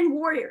weekend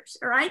warriors,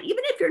 all right?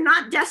 Even if you're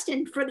not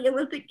destined for the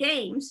Olympic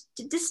Games,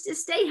 to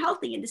stay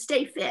healthy and to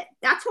stay fit.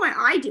 That's why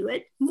I do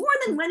it. More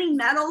than winning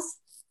medals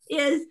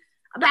is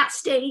about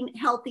staying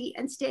healthy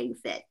and staying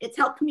fit. It's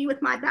helped me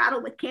with my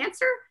battle with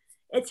cancer.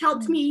 It's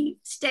helped me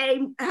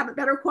have a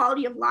better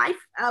quality of life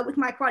with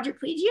my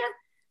quadriplegia.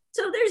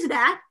 So there's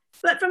that.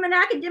 But from an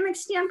academic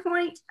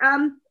standpoint,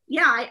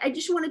 I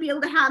just want to be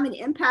able to have an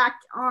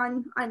impact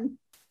on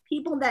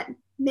people that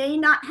may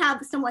not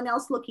have someone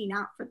else looking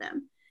out for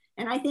them.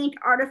 And I think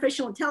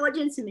artificial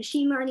intelligence and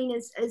machine learning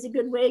is a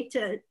good way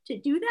to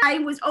do that. I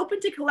was open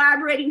to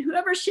collaborating.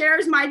 Whoever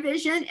shares my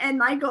vision and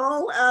my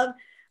goal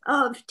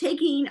of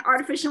taking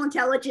artificial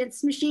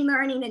intelligence, machine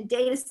learning, and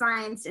data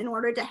science in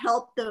order to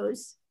help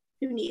those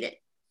who need it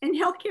in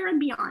healthcare and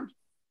beyond.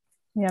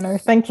 Yeah, no,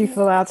 thank you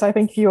for that. I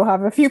think you'll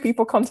have a few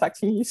people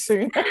contacting you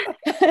soon. So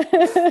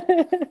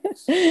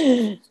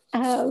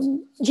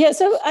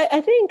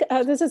I think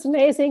this is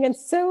amazing and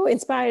so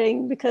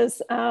inspiring,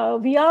 because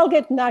we all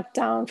get knocked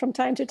down from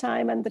time to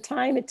time, and the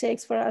time it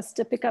takes for us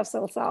to pick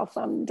ourselves up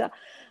and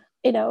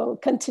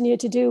continue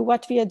to do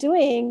what we are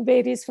doing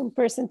varies from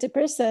person to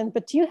person.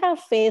 But you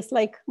have faced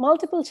like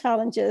multiple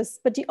challenges,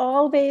 but you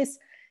always,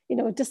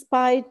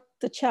 despite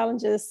the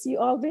challenges, you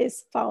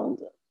always found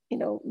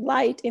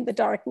light in the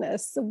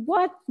darkness. So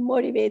what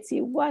motivates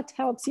you? What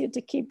helps you to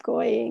keep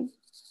going?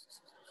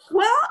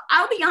 Well,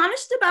 I'll be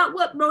honest about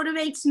what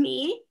motivates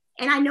me.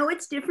 And I know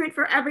it's different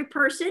for every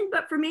person,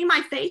 but for me,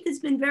 my faith has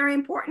been very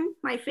important,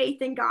 my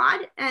faith in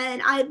God.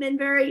 And I've been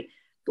very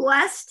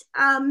blessed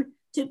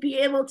to be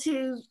able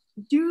to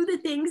do the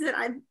things that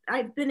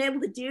I've been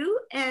able to do.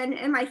 And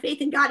my faith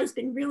in God has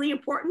been really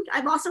important.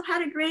 I've also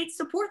had a great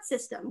support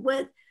system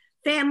with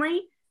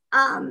family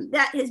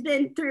that has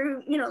been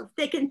through,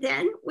 thick and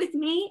thin with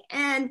me,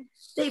 and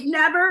they've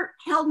never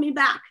held me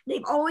back.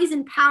 They've always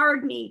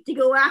empowered me to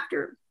go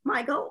after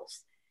my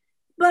goals.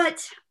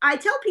 But I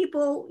tell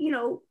people,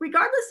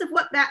 regardless of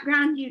what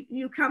background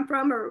you come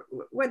from, or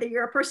whether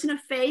you're a person of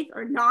faith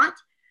or not,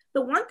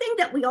 the one thing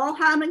that we all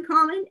have in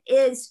common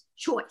is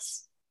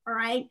choice, all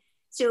right?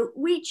 So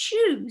we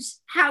choose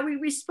how we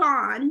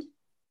respond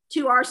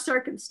to our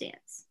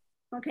circumstance,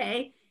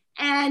 okay?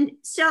 And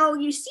so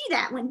you see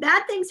that when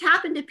bad things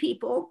happen to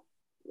people,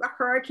 a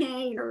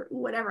hurricane or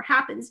whatever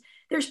happens,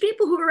 there's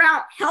people who are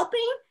out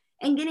helping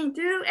and getting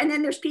through. And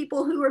then there's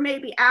people who are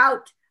maybe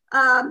out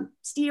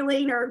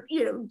stealing or,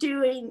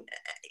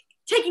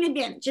 taking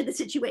advantage of the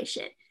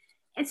situation.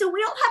 And so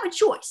we all have a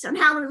choice on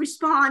how to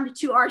respond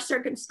to our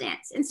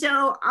circumstance. And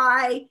so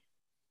I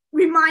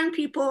remind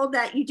people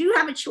that you do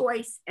have a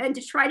choice, and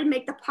to try to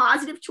make the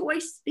positive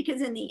choice,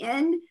 because in the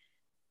end,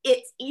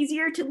 it's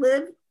easier to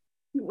live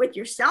with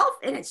yourself,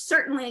 and it's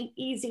certainly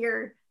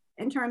easier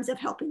in terms of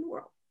helping the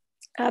world.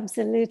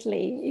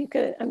 Absolutely. You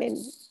could,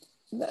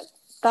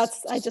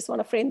 I just want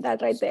to frame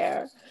that right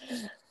there.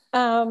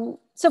 So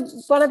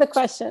one of the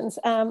questions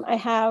I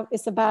have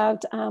is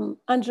about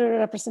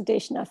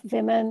underrepresentation of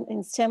women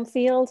in STEM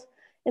field.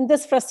 And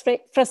this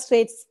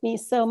frustrates me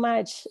so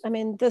much.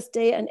 This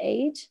day and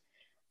age,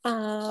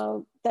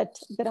 that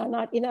there are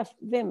not enough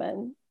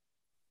women,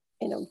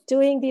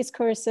 doing these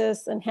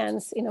courses, and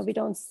hence, we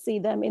don't see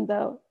them in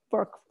the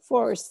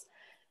workforce.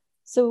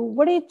 So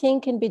what do you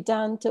think can be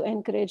done to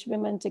encourage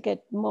women to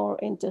get more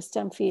into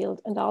STEM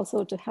field, and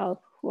also to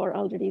help who are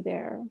already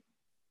there?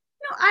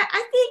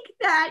 I think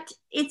that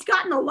it's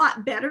gotten a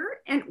lot better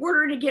in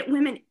order to get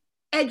women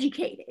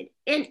educated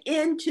and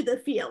into the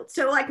field.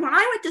 So like when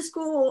I went to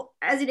school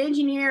as an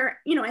engineer,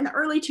 in the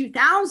early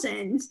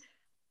 2000s,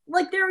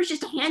 like there was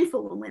just a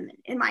handful of women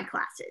in my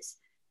classes.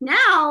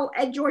 Now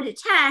at Georgia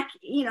Tech,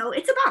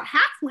 it's about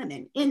half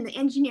women in the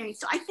engineering.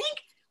 So I think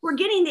we're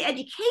getting the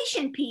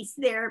education piece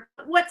there.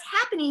 But what's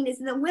happening is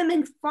the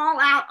women fall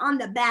out on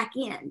the back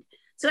end.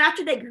 So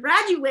after they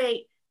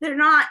graduate, they're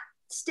not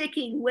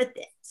sticking with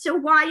it. So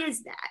why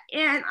is that?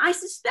 And I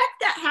suspect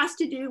that has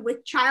to do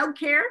with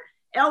childcare,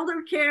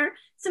 elder care,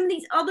 some of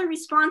these other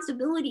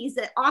responsibilities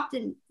that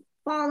often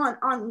fall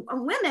on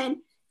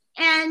women.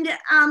 And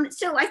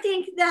so I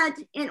think that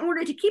in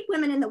order to keep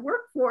women in the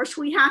workforce,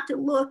 we have to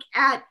look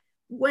at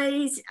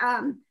ways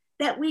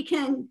that we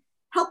can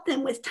help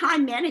them with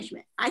time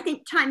management. I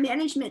think time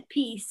management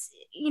piece,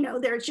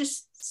 there's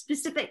just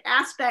specific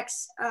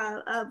aspects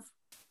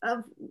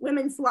of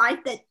women's life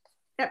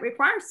that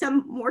require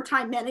some more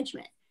time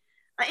management,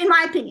 in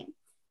my opinion.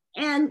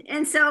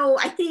 And so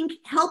I think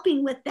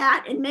helping with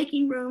that and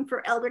making room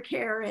for elder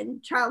care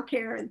and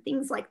childcare and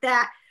things like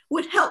that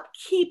would help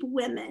keep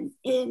women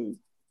in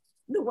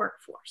the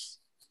workforce.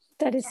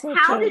 That is so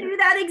How true. to do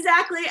that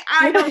exactly,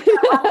 I don't know.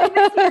 I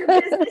think there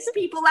are business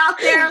people out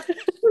there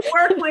who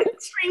work with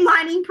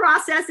streamlining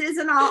processes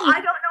and all. I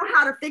don't know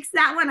how to fix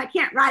that one. I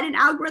can't write an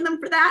algorithm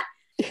for that.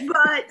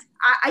 But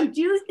I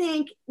do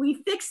think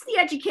we fixed the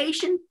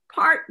education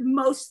part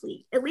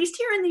mostly, at least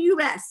here in the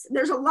US.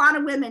 There's a lot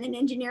of women in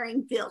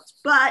engineering fields,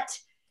 but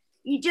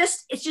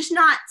it's just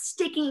not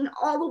sticking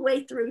all the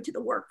way through to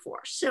the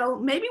workforce. So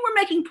maybe we're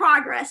making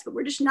progress, but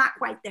we're just not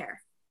quite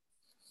there.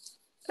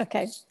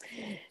 Okay.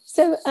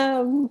 So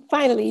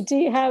finally, do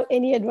you have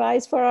any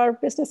advice for our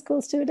business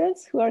school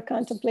students who are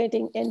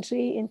contemplating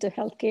entry into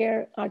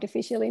healthcare,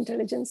 artificial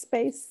intelligence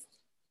space?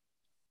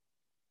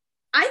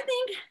 I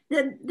think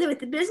that with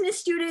the business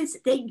students,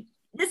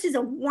 this is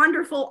a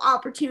wonderful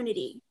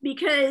opportunity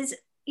because,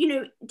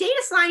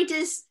 data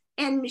scientists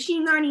and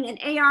machine learning and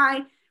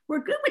AI, we're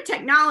good with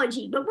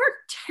technology, but we're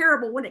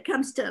terrible when it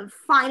comes to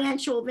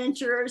financial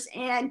ventures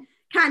and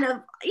kind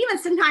of even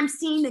sometimes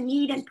seeing the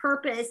need and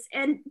purpose.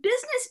 And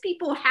business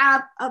people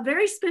have a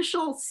very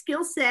special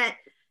skill set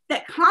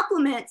that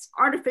complements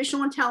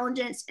artificial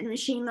intelligence and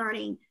machine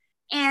learning.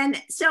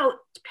 And so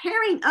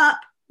pairing up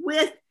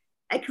with,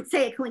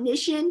 say, a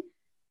clinician,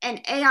 an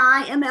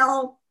AI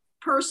ML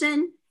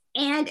person,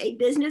 and a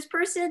business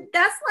person,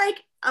 that's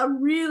like a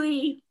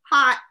really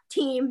hot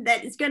team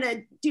that is going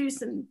to do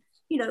some,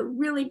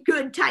 really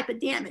good type of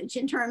damage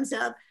in terms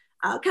of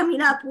coming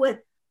up with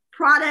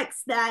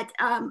products that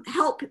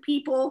help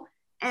people.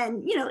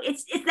 And,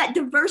 it's that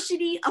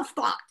diversity of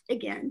thought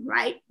again,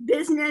 right?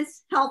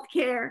 Business,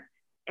 healthcare,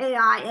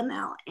 AI,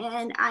 ML.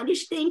 And I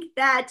just think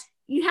that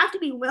you have to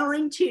be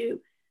willing to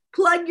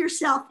plug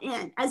yourself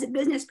in as a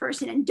business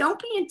person and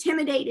don't be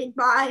intimidated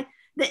by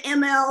the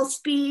ML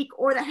speak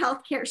or the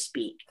healthcare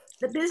speak.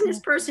 The business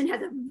person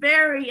has a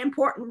very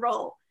important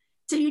role.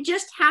 So you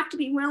just have to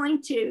be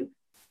willing to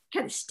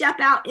kind of step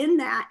out in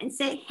that and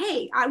say,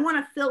 hey, I want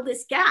to fill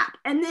this gap.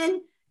 And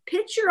then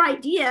pitch your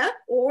idea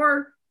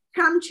or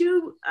come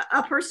to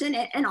a person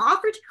and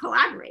offer to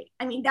collaborate.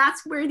 I mean,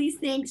 that's where these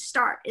things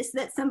start, is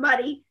that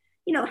somebody,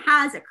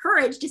 has a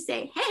courage to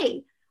say,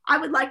 hey, I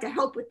would like to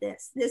help with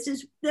this. This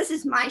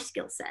is my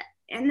skill set.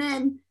 And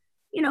then,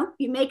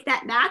 you make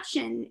that match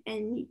and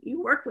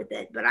you work with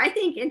it. But I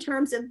think in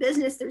terms of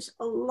business, there's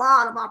a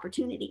lot of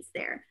opportunities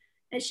there.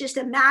 It's just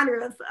a matter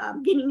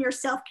of getting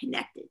yourself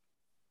connected.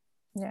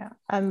 Yeah,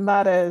 and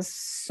that is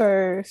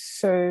so,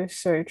 so,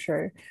 so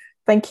true.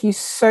 Thank you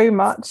so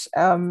much.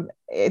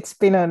 It's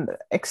been an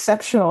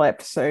exceptional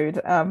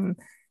episode.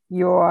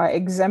 You are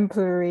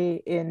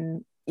exemplary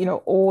in,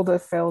 all the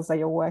fields that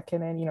you're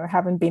working in,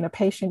 having been a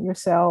patient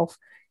yourself,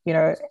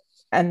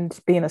 and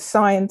being a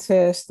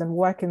scientist and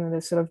working in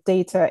this sort of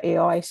data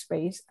AI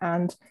space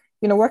and,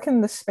 working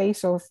in the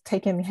space of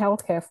taking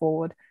healthcare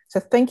forward.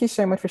 So thank you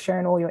so much for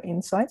sharing all your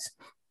insights.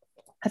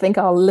 I think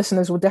our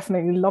listeners will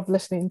definitely love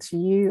listening to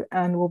you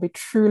and will be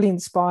truly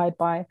inspired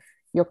by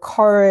your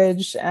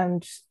courage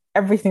and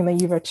everything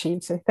that you've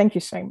achieved. So thank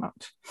you so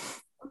much.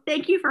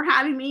 Thank you for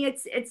having me.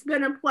 It's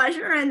been a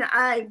pleasure, and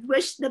I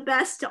wish the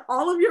best to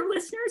all of your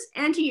listeners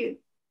and to you.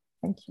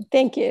 Thank you.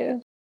 Thank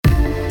you.